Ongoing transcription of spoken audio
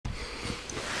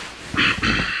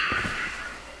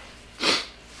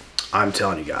I'm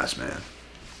telling you guys, man,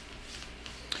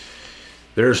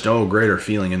 there's no greater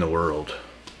feeling in the world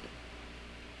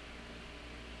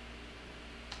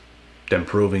than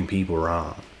proving people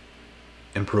wrong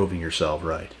and proving yourself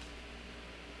right.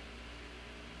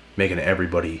 Making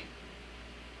everybody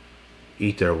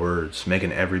eat their words,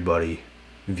 making everybody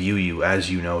view you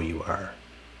as you know you are.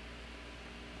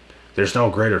 There's no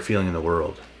greater feeling in the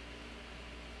world.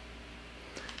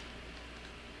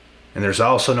 And there's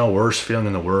also no worse feeling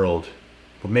in the world.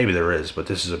 Well, maybe there is, but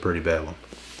this is a pretty bad one.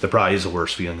 There probably is a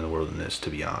worse feeling in the world than this, to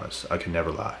be honest. I can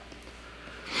never lie.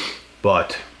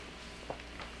 But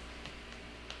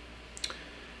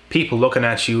people looking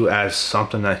at you as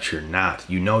something that you're not.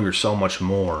 You know you're so much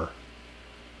more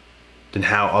than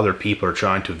how other people are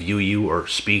trying to view you or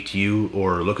speak to you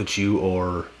or look at you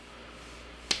or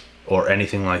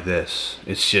anything like this.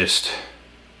 It's just,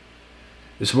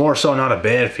 it's more so not a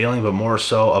bad feeling, but more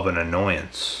so of an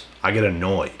annoyance. I get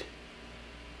annoyed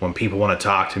when people want to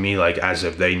talk to me like as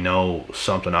if they know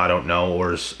something I don't know,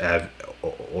 or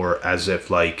as if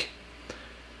like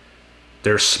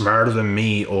they're smarter than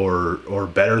me or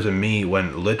better than me,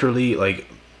 when literally, like,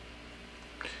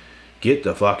 get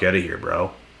the fuck out of here,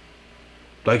 bro.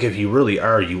 Like, if you really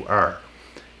are, you are.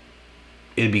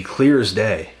 It'd be clear as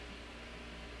day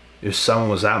if someone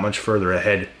was that much further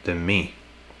ahead than me.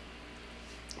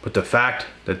 But the fact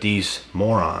that these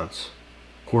morons,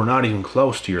 who are not even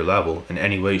close to your level in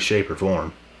any way, shape, or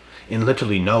form, in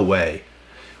literally no way,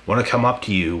 want to come up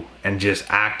to you and just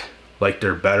act like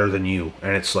they're better than you.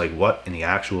 And it's like, what in the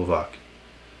actual fuck?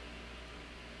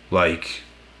 Like,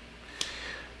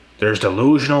 there's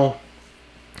delusional,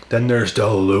 then there's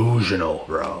delusional,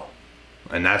 bro.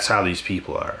 And that's how these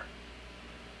people are.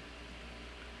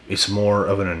 It's more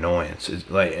of an annoyance. It's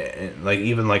like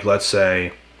even like, let's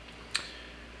say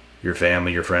your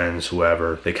family, your friends,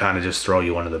 whoever, they kind of just throw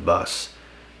you under the bus.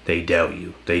 They doubt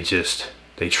you. They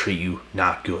treat you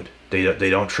not good. They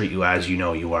don't treat you as you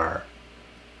know you are.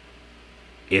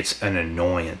 It's an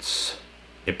annoyance.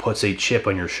 It puts a chip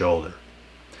on your shoulder.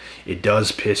 It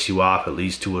does piss you off, at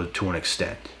least to an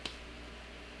extent.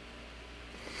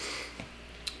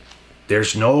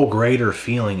 There's no greater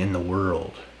feeling in the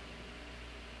world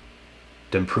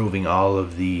than proving all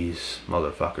of these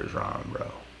motherfuckers wrong,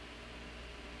 bro.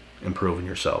 And proving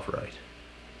yourself right.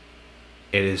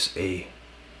 It is a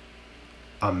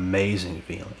amazing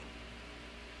feeling.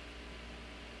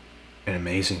 An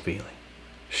amazing feeling.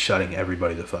 Shutting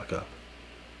everybody the fuck up.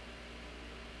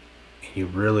 And you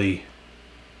really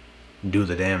do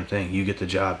the damn thing. You get the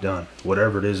job done.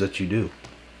 Whatever it is that you do.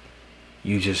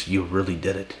 You really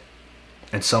did it.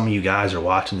 And some of you guys are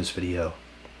watching this video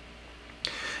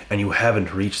and you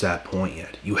haven't reached that point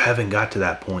yet. You haven't got to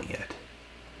that point yet.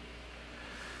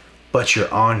 But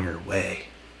you're on your way.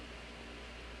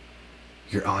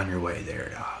 You're on your way there,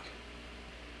 dog.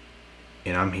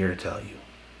 And I'm here to tell you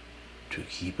to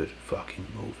keep it fucking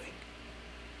moving.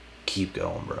 Keep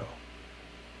going, bro.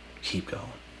 Keep going.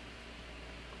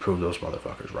 Prove those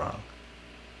motherfuckers wrong.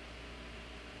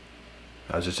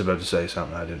 I was just about to say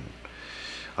something I didn't.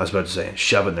 I was about to say,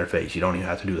 shove it in their face. You don't even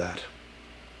have to do that.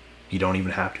 You don't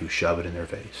even have to shove it in their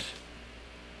face.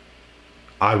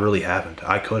 I really haven't.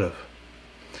 I could have.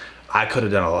 I could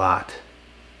have done a lot.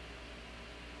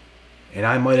 And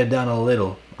I might have done a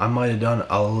little. I might have done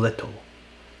a little.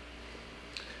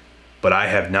 But I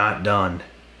have not done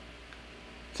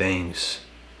things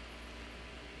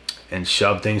and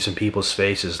shoved things in people's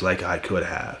faces like I could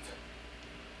have.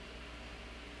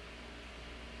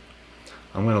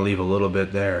 I'm going to leave a little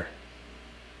bit there.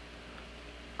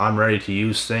 I'm ready to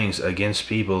use things against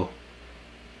people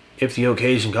if the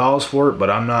occasion calls for it, but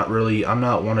I'm not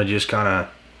one to just kind of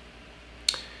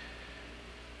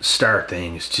start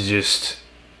things to just,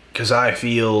 because I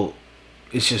feel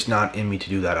it's just not in me to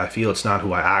do that. I feel it's not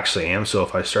who I actually am. So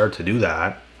if I start to do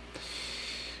that,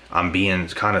 I'm being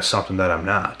kind of something that I'm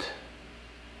not.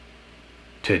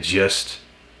 To just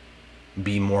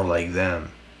be more like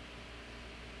them.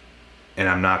 And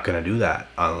I'm not going to do that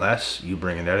unless you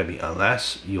bring it out of me.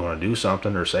 Unless you want to do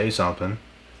something or say something.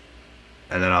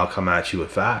 And then I'll come at you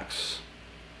with facts.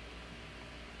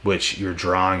 Which you're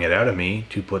drawing it out of me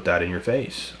to put that in your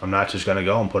face. I'm not just going to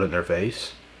go and put it in their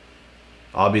face.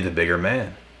 I'll be the bigger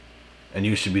man. And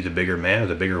you should be the bigger man or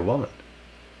the bigger woman.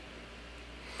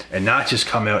 And not just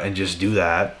come out and just do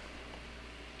that.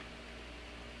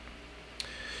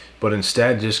 But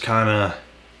instead just kind of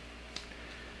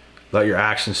let your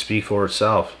actions speak for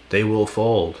itself. They will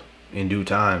fold in due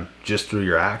time just through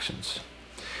your actions.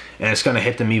 And it's going to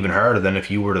hit them even harder than if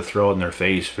you were to throw it in their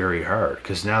face very hard.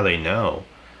 Because now they know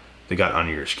they got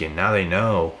under your skin. Now they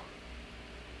know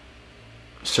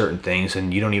certain things,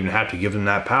 and you don't even have to give them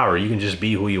that power. You can just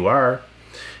be who you are,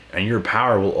 and your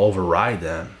power will override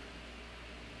them.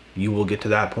 You will get to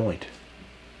that point.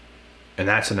 And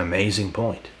that's an amazing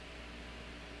point.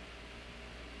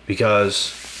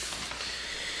 Because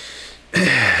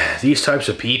these types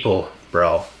of people,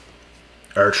 bro,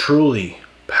 are truly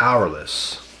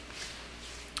powerless.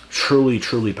 Truly,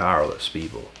 truly powerless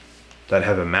people that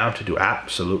have amounted to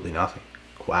absolutely nothing.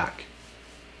 Quack.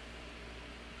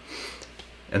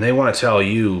 And they want to tell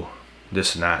you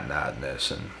this and that and that and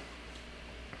this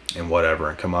and whatever,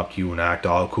 and come up to you and act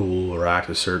all cool or act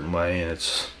a certain way, and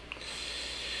it's...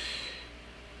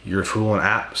 You're fooling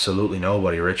absolutely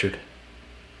nobody, Richard.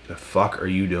 The fuck are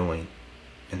you doing?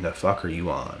 And the fuck are you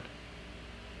on?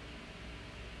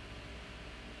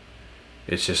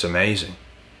 It's just amazing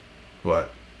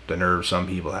what the nerve some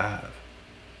people have.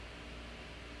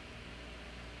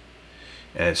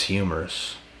 And it's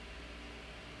humorous.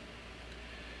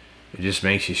 It just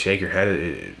makes you shake your head.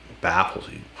 It baffles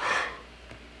you.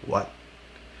 What?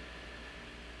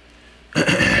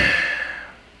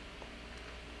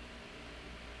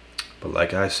 But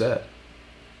like I said,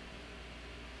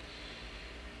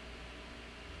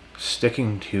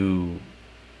 sticking to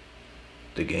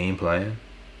the game plan,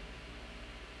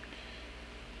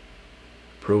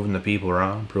 proving the people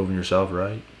wrong, proving yourself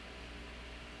right,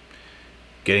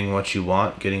 getting what you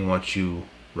want, getting what you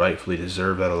rightfully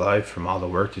deserve out of life from all the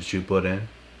work that you put in.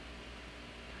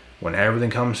 When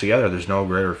everything comes together, there's no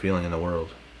greater feeling in the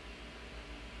world.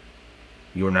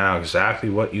 You are now exactly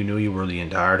what you knew you were the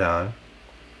entire time.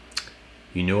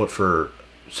 You knew it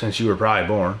since you were probably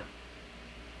born.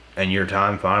 And your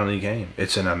time finally came.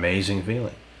 It's an amazing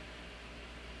feeling.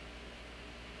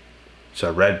 It's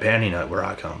a red panty night where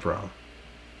I come from.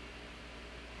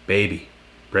 Baby,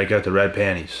 break out the red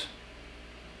panties.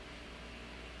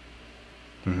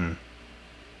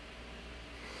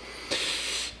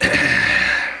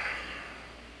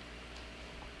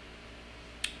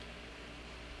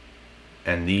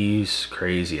 And these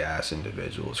crazy ass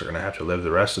individuals are going to have to live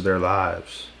the rest of their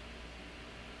lives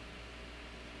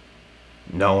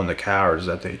knowing the cowards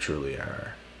that they truly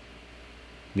are.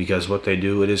 Because what they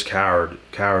do, it is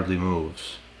cowardly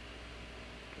moves.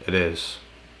 It is.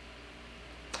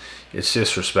 It's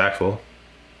disrespectful.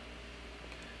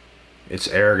 It's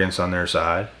arrogance on their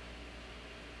side.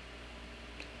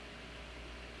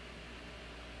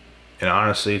 And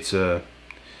honestly, it's a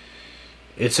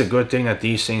good thing that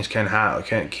these things can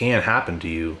happen to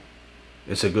you.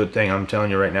 It's a good thing. I'm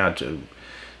telling you right now, to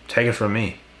take it from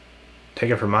me. Take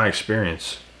it from my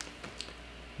experience.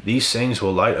 These things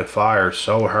will light a fire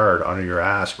so hard under your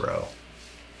ass, bro.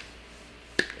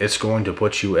 It's going to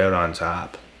put you out on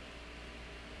top.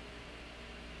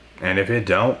 And if it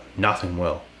don't, nothing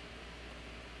will.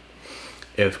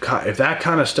 If that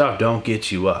kind of stuff don't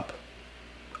get you up,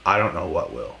 I don't know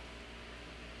what will.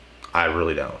 I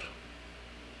really don't.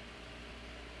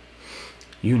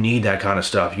 You need that kind of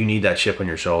stuff. You need that chip on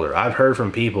your shoulder. I've heard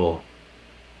from people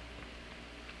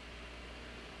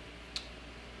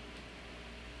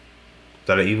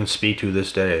that I even speak to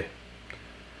this day.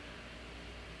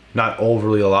 Not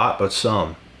overly a lot, but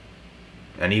some.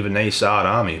 And even they saw it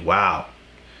on me. Wow.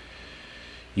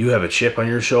 You have a chip on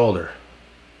your shoulder.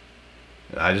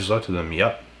 And I just looked at them.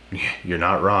 Yep. You're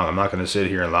not wrong. I'm not going to sit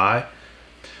here and lie.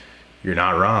 You're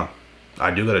not wrong.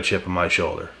 I do got a chip on my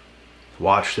shoulder.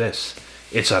 Watch this.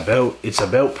 It's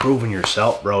about proving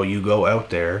yourself, bro. You go out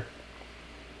there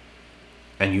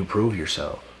and you prove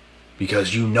yourself.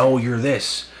 Because you know you're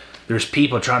this. There's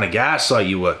people trying to gaslight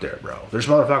you out there, bro. There's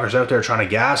motherfuckers out there trying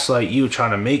to gaslight you,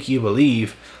 trying to make you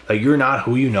believe that you're not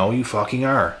who you know you fucking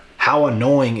are. How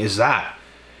annoying is that?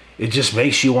 It just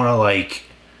makes you want to, like,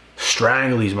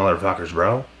 strangle these motherfuckers,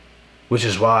 bro. Which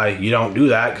is why you don't do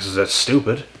that, because that's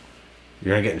stupid.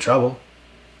 You're going to get in trouble.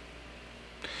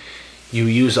 You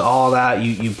use all that,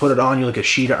 you put it on you like a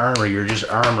sheet of armor. You're just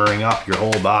armoring up your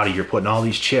whole body. You're putting all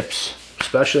these chips,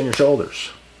 especially on your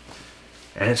shoulders.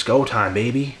 And it's go time,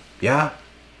 baby. Yeah?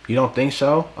 You don't think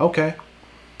so? Okay.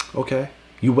 Okay.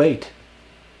 You wait.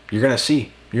 You're going to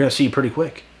see. You're going to see pretty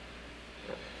quick.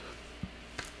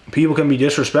 People can be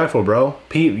disrespectful, bro.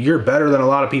 You're better than a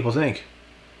lot of people think.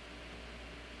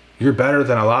 You're better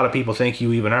than a lot of people think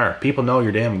you even are. People know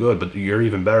you're damn good, but you're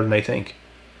even better than they think.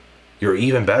 You're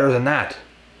even better than that.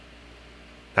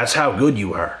 That's how good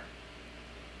you are.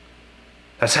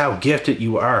 That's how gifted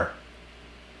you are.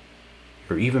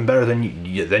 You're even better than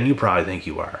you probably think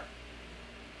you are.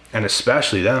 And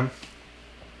especially them.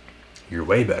 You're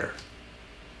way better.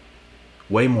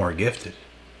 Way more gifted.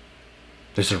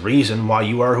 There's a reason why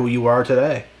you are who you are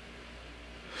today.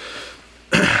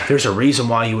 There's a reason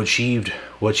why you achieved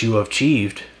what you have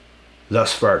achieved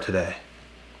thus far today,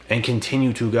 and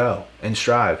continue to go and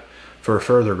strive for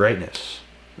further greatness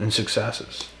and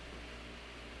successes.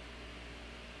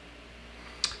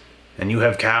 And you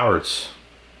have cowards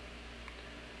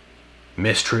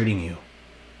mistreating you.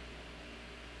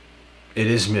 It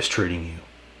is mistreating you.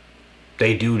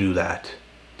 They do that.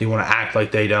 They want to act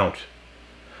like they don't.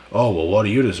 Oh, well, what do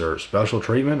you deserve? Special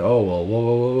treatment? Oh, well, whoa,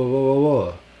 whoa, whoa, whoa, whoa,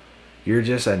 whoa. You're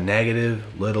just a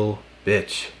negative little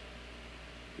bitch,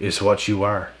 is what you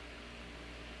are.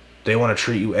 They want to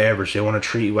treat you average. They want to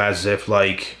treat you as if,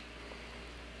 like,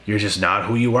 you're just not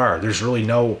who you are. There's really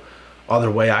no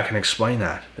other way I can explain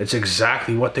that. It's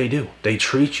exactly what they do. They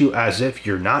treat you as if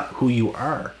you're not who you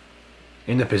are,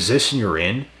 in the position you're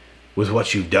in, with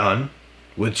what you've done,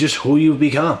 with just who you've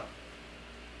become.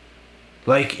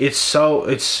 Like, it's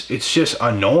just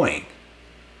annoying.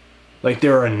 Like,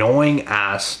 they're annoying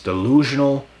ass,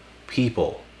 delusional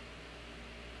people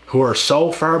who are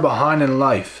so far behind in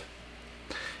life,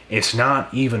 it's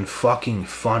not even fucking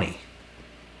funny.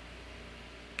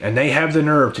 And they have the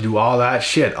nerve to do all that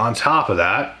shit. On top of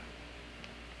that,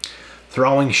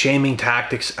 throwing shaming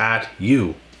tactics at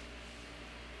you.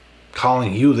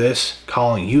 Calling you this,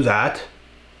 calling you that,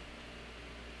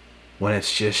 when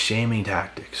it's just shaming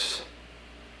tactics.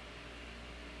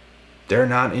 They're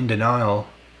not in denial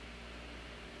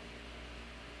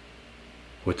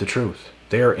with the truth.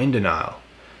 They are in denial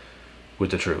with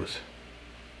the truth.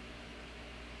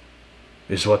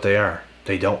 Is what they are.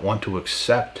 They don't want to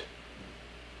accept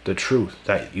the truth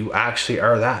that you actually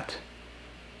are that.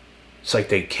 It's like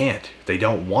they can't. They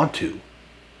don't want to.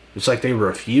 It's like they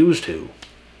refuse to.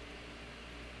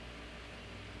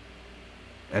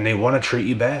 And they want to treat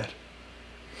you bad.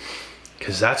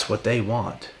 Because that's what they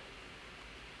want.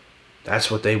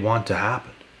 That's what they want to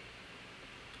happen.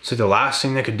 So the last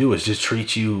thing they could do is just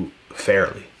treat you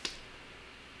fairly.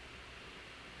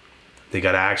 They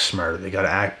got to act smarter. They got to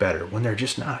act better when they're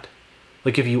just not.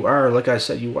 Like, if you are, like I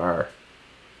said, you are.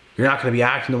 You're not going to be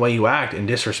acting the way you act and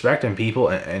disrespecting people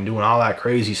and doing all that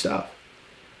crazy stuff.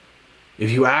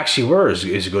 If you actually were as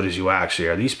good as you actually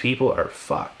are, these people are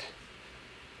fucked.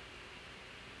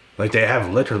 Like, they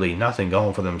have literally nothing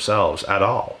going for themselves at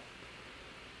all.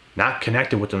 Not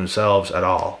connected with themselves at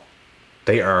all.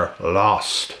 They are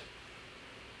lost.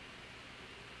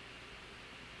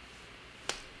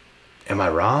 Am I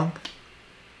wrong?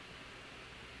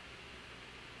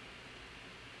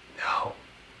 No.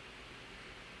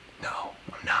 No,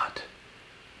 I'm not.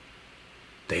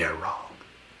 They are wrong.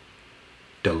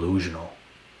 Delusional.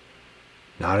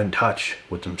 Not in touch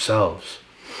with themselves.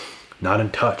 Not in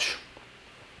touch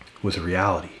with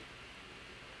reality.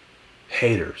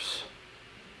 Haters.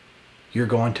 You're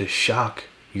going to shock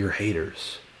your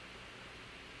haters.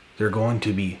 They're going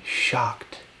to be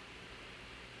shocked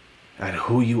at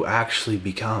who you actually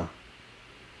become.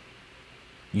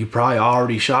 You probably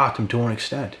already shocked them to an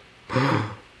extent.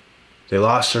 They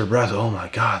lost their breath. Oh my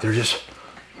God, they're just,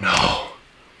 no.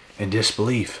 In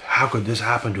disbelief. How could this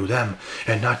happen to them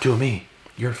and not to me?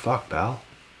 You're fucked, pal.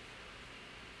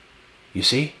 You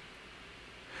see?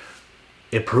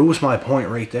 It proves my point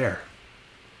right there.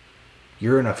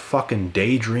 You're in a fucking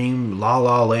daydream, la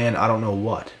la land, I don't know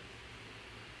what.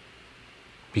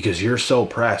 Because you're so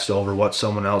pressed over what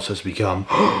someone else has become.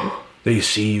 They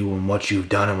see you and what you've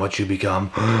done and what you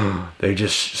become. They're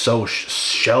just so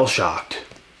shell-shocked.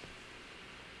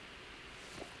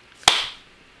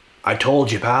 I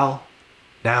told you, pal.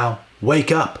 Now,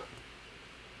 wake up.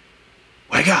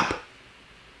 Wake up.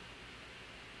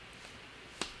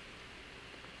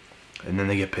 And then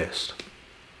they get pissed.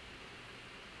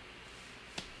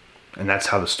 And that's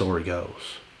how the story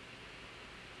goes.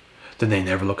 Then they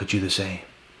never look at you the same.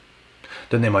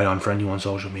 Then they might unfriend you on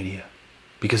social media.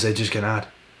 Because they just cannot.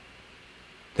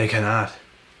 They cannot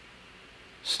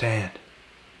stand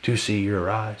to see your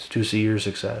rise, to see your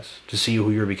success, to see who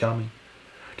you're becoming,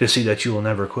 to see that you will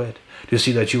never quit, to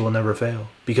see that you will never fail,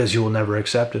 because you will never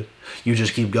accept it. You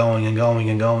just keep going and going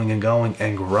and going and going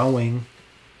and growing.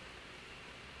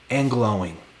 And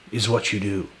glowing is what you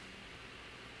do.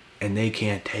 And they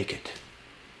can't take it.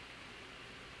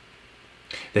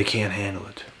 They can't handle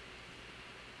it.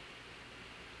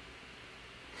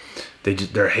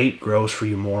 Their hate grows for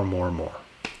you more and more and more.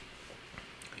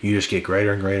 You just get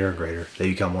greater and greater and greater.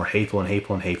 They become more hateful and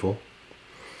hateful and hateful.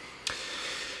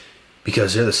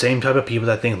 Because they're the same type of people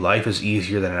that think life is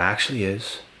easier than it actually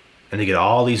is. And they get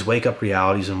all these wake-up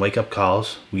realities and wake-up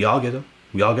calls. We all get them.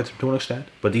 We all get them to an extent.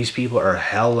 But these people are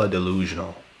hella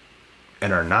delusional.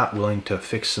 And are not willing to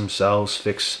fix themselves,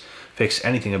 fix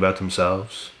anything about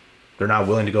themselves. They're not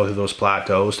willing to go through those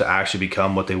plateaus to actually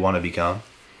become what they want to become.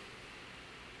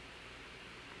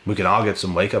 We can all get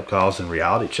some wake-up calls and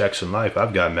reality checks in life.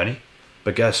 I've got many.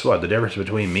 But guess what? The difference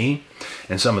between me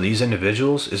and some of these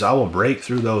individuals is I will break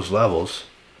through those levels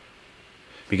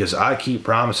because I keep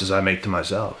promises I make to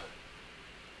myself.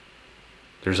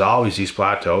 There's always these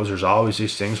plateaus. There's always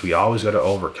these things we always got to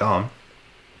overcome.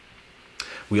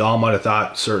 We all might have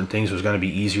thought certain things was going to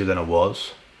be easier than it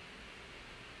was.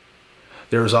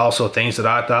 There was also things that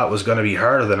I thought was going to be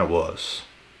harder than it was.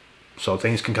 So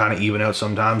things can kind of even out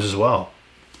sometimes as well.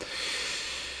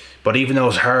 But even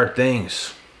those hard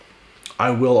things, I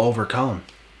will overcome.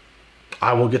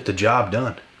 I will get the job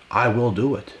done. I will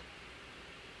do it.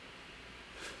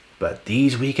 But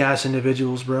these weak ass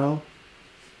individuals, bro,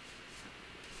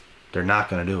 they're not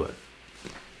going to do it.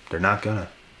 They're not going to.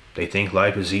 They think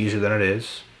life is easier than it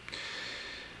is.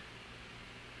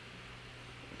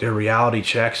 Their reality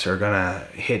checks are going to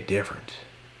hit different.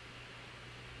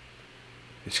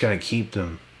 It's going to keep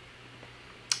them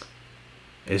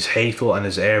as hateful and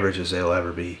as average as they'll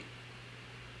ever be.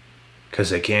 Because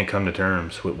they can't come to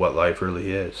terms with what life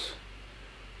really is.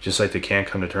 Just like they can't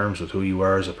come to terms with who you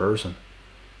are as a person.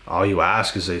 All you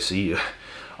ask is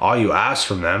all you ask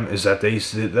from them is that they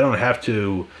don't have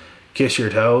to kiss your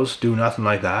toes, do nothing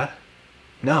like that.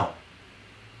 No.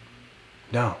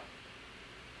 No.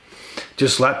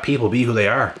 Just let people be who they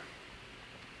are.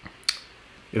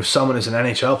 If someone is an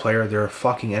NHL player, they're a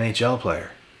fucking NHL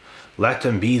player. Let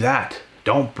them be that.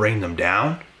 Don't bring them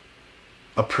down.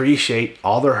 Appreciate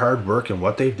all their hard work and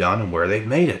what they've done and where they've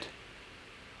made it.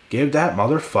 Give that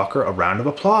motherfucker a round of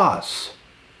applause.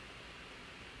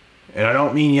 And I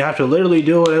don't mean you have to literally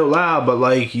do it out loud, but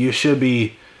like you should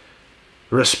be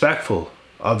respectful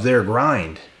of their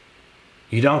grind.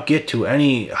 You don't get to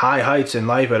any high heights in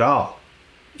life at all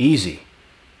easy.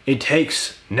 It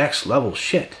takes next level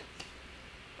shit.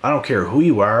 I don't care who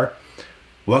you are,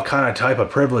 what kind of type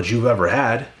of privilege you've ever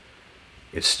had.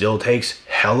 It still takes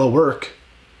hella work.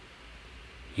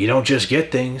 You don't just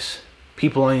get things.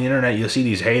 People on the internet, you'll see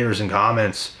these haters and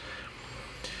comments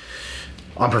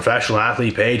on professional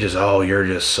athlete pages. Oh, you're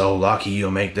just so lucky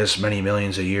you'll make this many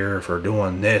millions a year for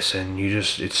doing this, and you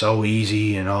just, it's so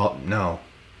easy and all. No.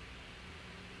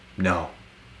 No.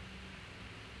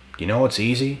 You know what's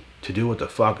easy? To do what the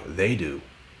fuck they do.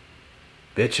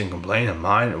 Bitch and complain and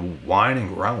whine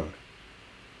and groan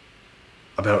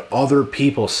about other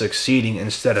people succeeding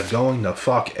instead of going the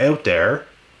fuck out there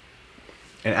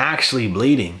and actually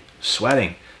bleeding,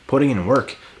 sweating, putting in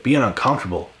work, being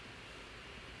uncomfortable,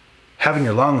 having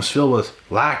your lungs filled with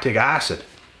lactic acid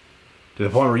to the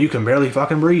point where you can barely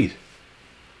fucking breathe,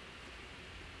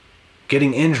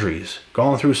 getting injuries,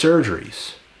 going through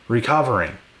surgeries,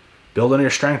 recovering, building your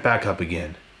strength back up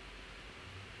again,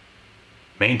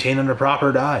 maintaining a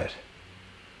proper diet,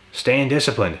 staying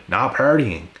disciplined, not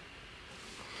partying.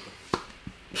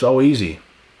 So easy.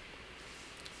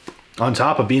 On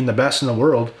top of being the best in the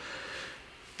world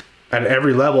at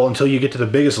every level until you get to the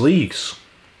biggest leagues.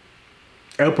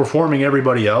 Outperforming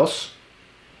everybody else.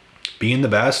 Being the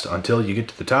best until you get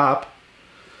to the top.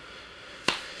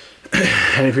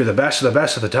 And if you're the best of the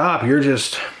best at the top, you're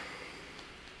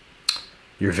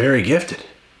very gifted.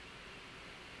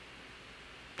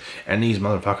 And these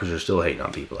motherfuckers are still hating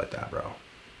on people like that, bro.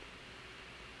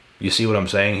 You see what I'm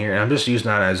saying here? And I'm just using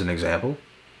that as an example.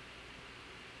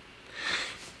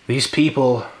 These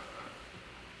people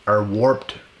are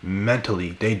warped mentally.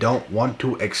 They don't want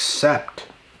to accept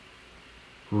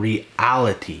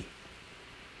reality.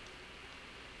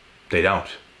 They don't.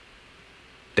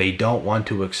 They don't want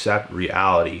to accept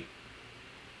reality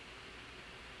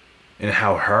and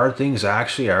how hard things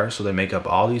actually are, so they make up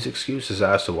all these excuses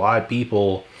as to why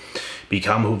people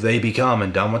become who they become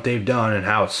and done what they've done, and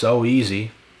how it's so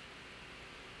easy.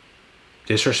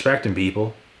 Disrespecting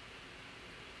people.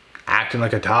 Acting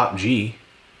like a top G.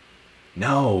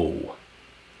 No.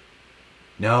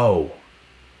 No.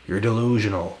 You're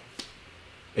delusional.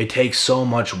 It takes so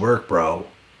much work, bro.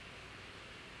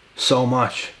 So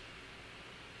much.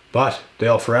 But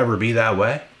they'll forever be that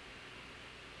way.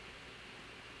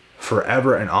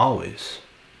 Forever and always.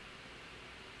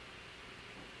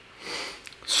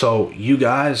 So you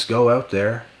guys go out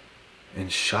there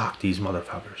and shock these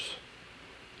motherfuckers.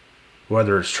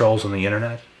 Whether it's trolls on the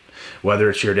internet, whether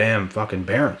it's your damn fucking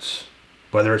parents,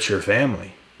 whether it's your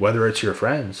family, whether it's your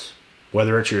friends,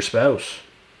 whether it's your spouse.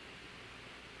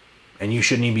 And you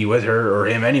shouldn't even be with her or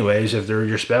him anyways if they're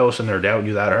your spouse and they're doubting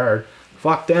you that hard.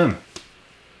 Fuck them.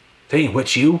 They ain't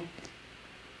with you.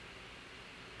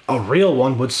 A real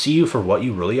one would see you for what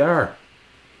you really are.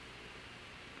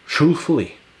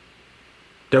 Truthfully.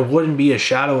 There wouldn't be a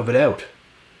shadow of a doubt.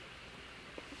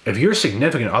 If your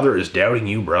significant other is doubting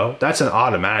you, bro, that's an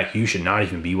automatic. You should not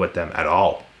even be with them at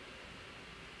all.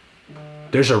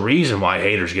 There's a reason why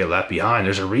haters get left behind.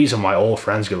 There's a reason why old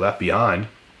friends get left behind.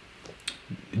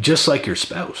 Just like your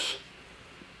spouse.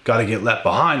 Got to get left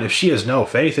behind. If she has no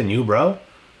faith in you, bro.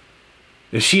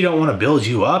 If she don't want to build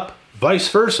you up, vice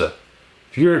versa.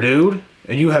 If you're a dude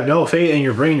and you have no faith and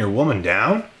you're bringing your woman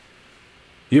down,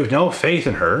 you have no faith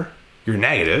in her, you're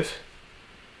negative,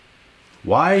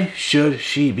 why should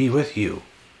she be with you?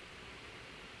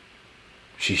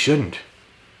 She shouldn't.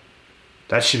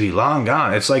 That should be long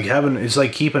gone. It's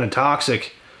like keeping a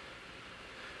toxic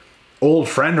old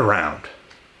friend around.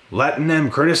 Letting them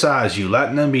criticize you,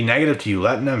 letting them be negative to you,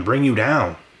 letting them bring you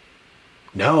down.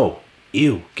 No,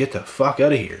 ew, get the fuck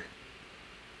out of here.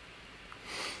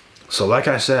 So like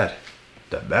I said,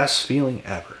 the best feeling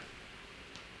ever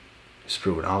is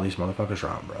proving all these motherfuckers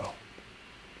wrong, bro.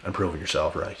 And proving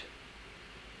yourself right.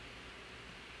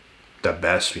 The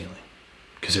best feeling.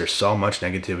 Because there's so much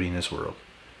negativity in this world.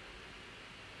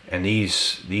 And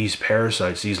these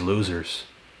parasites, these losers,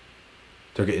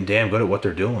 they're getting damn good at what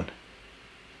they're doing.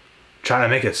 Trying to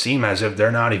make it seem as if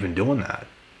they're not even doing that.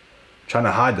 Trying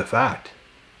to hide the fact.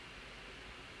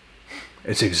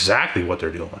 It's exactly what they're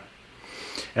doing.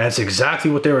 And it's exactly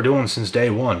what they were doing since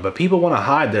day one. But people want to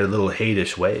hide their little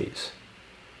hate-ish ways.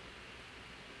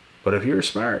 But if you're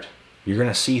smart, you're going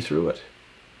to see through it.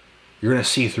 You're going to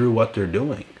see through what they're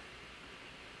doing.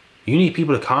 You need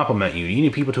people to compliment you. You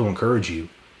need people to encourage you.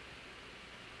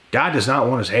 God does not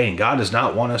want us hating. God does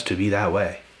not want us to be that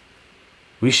way.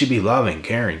 We should be loving,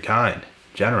 caring, kind,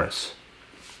 generous.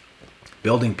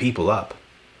 Building people up.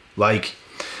 Like,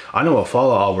 I know a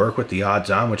fellow I'll work with the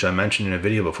odds on, which I mentioned in a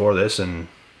video before this and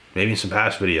maybe in some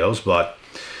past videos, but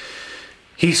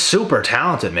he's super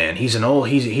talented, man. He's a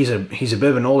bit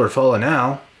of an older fella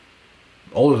now.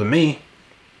 Older than me.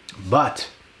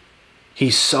 But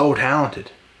he's so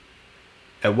talented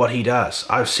at what he does.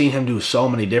 I've seen him do so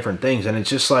many different things, and it's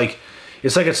just like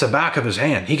it's the back of his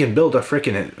hand. He can build a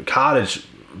freaking cottage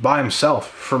by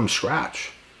himself from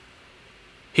scratch.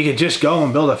 He could just go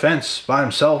and build a fence by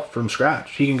himself from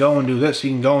scratch. He can go and do this, he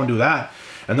can go and do that.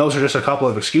 And those are just a couple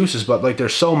of excuses, but like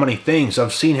there's so many things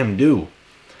I've seen him do.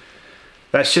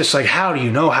 That's just like, how do you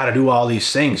know how to do all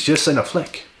these things just in a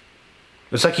flick?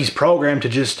 It's like he's programmed to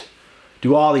just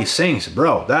do all these things.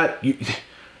 Bro, that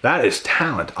is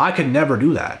talent. I could never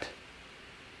do that.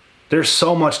 There's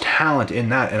so much talent in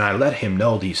that, and I let him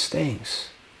know these things.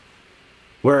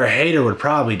 Where a hater would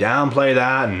probably downplay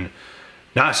that and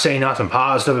not say nothing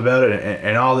positive about it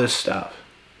and all this stuff.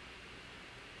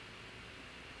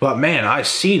 But man, I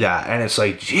see that and it's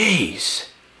like, jeez.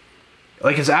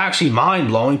 Like, it's actually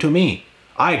mind-blowing to me.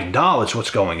 I acknowledge what's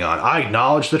going on. I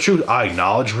acknowledge the truth. I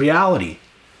acknowledge reality.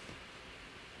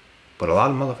 But a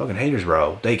lot of motherfucking haters,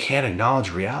 bro, they can't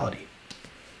acknowledge reality.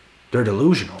 They're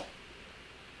delusional.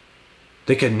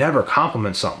 They could never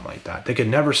compliment something like that. They could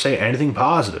never say anything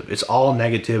positive. It's all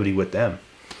negativity with them.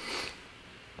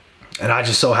 And I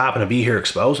just so happen to be here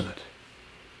exposing it.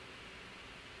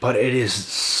 But it is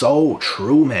so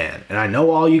true, man. And I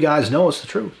know all you guys know it's the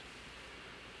truth.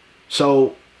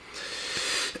 So,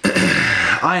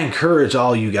 I encourage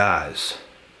all you guys,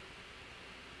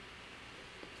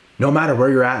 no matter where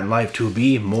you're at in life, to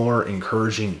be more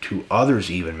encouraging to others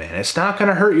even, man. It's not going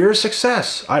to hurt your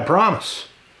success. I promise.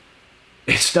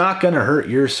 It's not going to hurt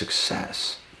your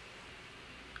success.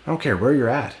 I don't care where you're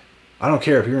at. I don't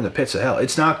care if you're in the pits of hell.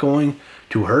 It's not going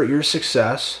to hurt your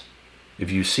success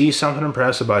if you see something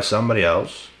impressive by somebody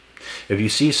else, if you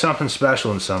see something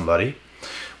special in somebody,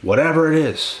 whatever it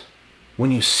is,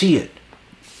 when you see it,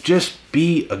 just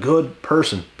be a good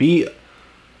person. Be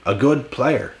a good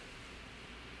player.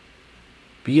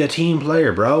 Be a team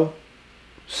player, bro.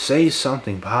 Say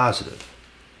something positive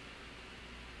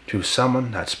to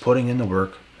someone that's putting in the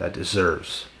work that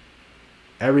deserves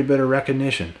every bit of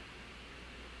recognition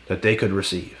that they could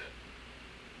receive.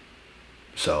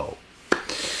 So,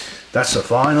 that's the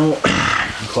final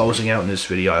closing out in this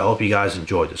video. I hope you guys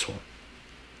enjoyed this one.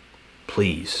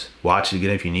 Please, watch it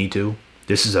again if you need to.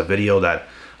 This is a video that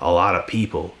a lot of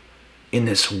people in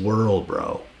this world,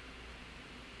 bro,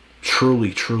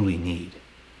 truly, truly need.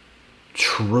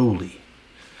 Truly.